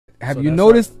have So you that's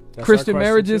noticed that's Christian our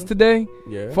question marriages too? today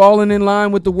Yeah. falling in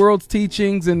line with the world's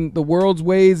teachings and the world's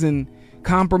ways and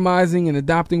compromising and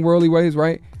adopting worldly ways,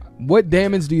 right? What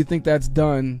damage do you think that's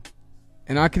done?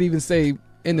 And I could even say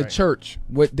in the church,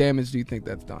 what damage do you think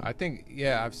that's done? I think,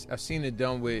 yeah, I've seen it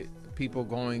done with people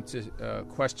going to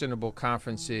questionable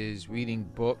conferences, reading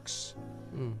books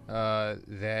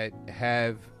that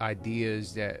have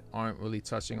ideas that aren't really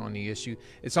touching on the issue.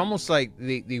 It's almost like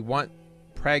they want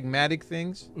pragmatic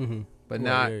things, but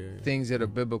not things that are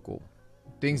biblical,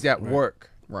 things that work,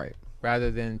 Right.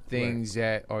 rather than things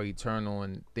that are eternal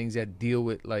and things that deal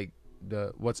with like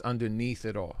what's underneath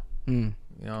it all.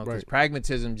 You know, because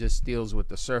pragmatism just deals with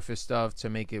the surface stuff to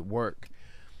make it work,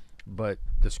 but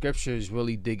the scriptures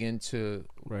really dig into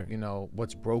you know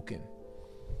what's broken.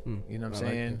 You know what I'm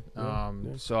saying?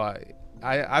 Like so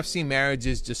I've seen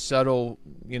marriages just settle,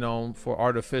 you know, for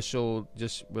artificial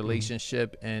just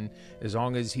relationship, and as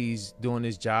long as he's doing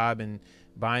his job and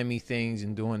buying me things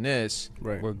and doing this,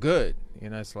 we're good. You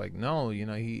know, it's like, no, you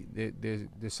know,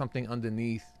 there's something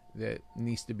underneath that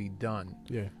needs to be done.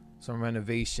 Yeah. Some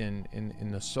renovation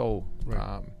in the soul.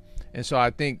 And so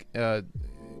I think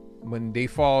when they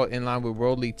fall in line with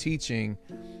worldly teaching,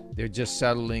 they're just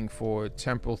settling for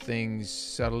temporal things,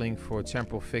 settling for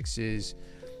temporal fixes,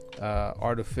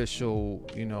 artificial,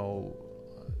 you know,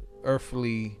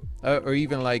 earthly, or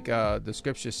even like the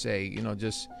scriptures say, you know,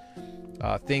 just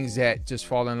things that just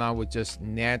fall in line with just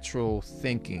natural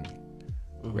thinking,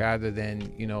 rather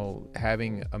than, you know,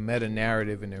 having a meta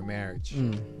narrative in their marriage. You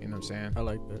know what I'm saying? I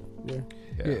like that.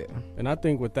 Yeah. And I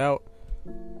think without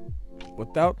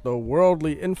the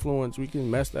worldly influence, we can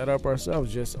mess that up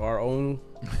ourselves. Just our own.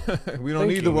 We don't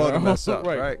need the world to mess up,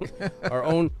 right? Our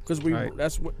own, because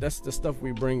that's the stuff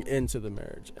we bring into the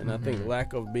marriage. And I think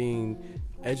lack of being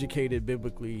educated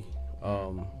biblically,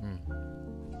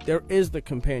 there is the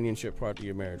companionship part of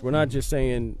your marriage. We're not just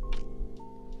saying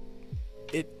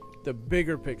it. The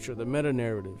bigger picture, the meta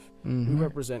narrative. We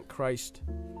represent Christ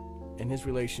and his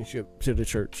relationship to the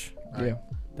church. Yeah,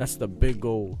 that's the big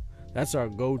goal. That's our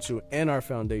go-to and our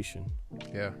foundation.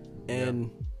 Yeah.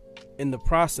 And in the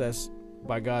process,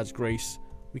 by God's grace,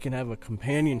 we can have a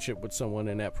companionship with someone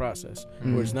in that process,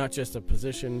 where it's not just a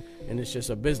position and it's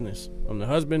just a business. I'm the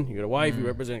husband, you're the wife, you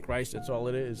represent Christ, that's all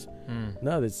it is.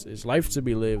 No, it's life to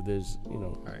be lived. There's, you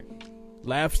know,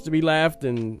 laughs to be laughed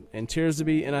and tears to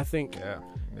be, and I think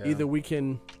either we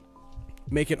can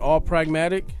make it all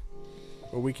pragmatic,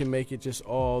 or we can make it just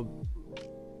all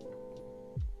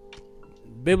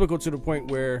biblical to the point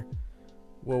where,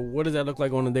 well, what does that look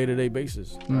like on a day-to-day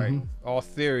basis? Right. All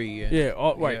theory. And,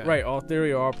 all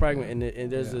theory or all pragmatic.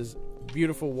 And there's this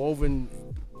beautiful woven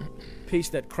piece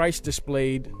that Christ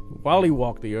displayed while he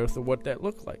walked the earth of what that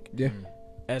looked like. Yeah.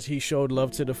 As he showed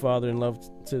love to the Father and love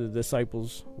to the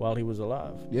disciples while he was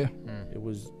alive. Yeah. It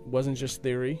wasn't just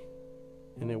theory,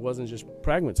 and it wasn't just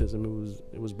pragmatism.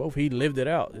 It was both. He lived it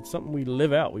out. It's something we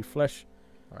live out. We flesh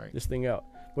this thing out.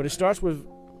 But it starts with,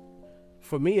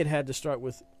 for me, it had to start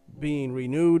with being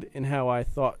renewed in how I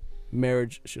thought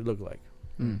marriage should look like.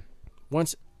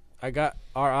 Once I got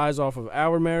our eyes off of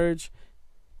our marriage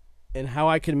and how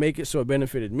I could make it so it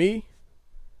benefited me,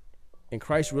 and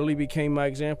Christ really became my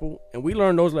example, and we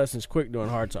learned those lessons quick during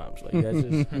hard times. Like that's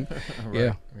just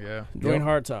during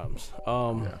hard times.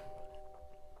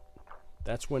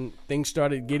 That's when things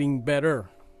started getting better.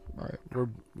 Right, we're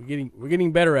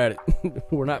getting better at it.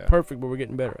 We're not perfect, but we're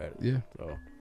getting better at it. Yeah. So.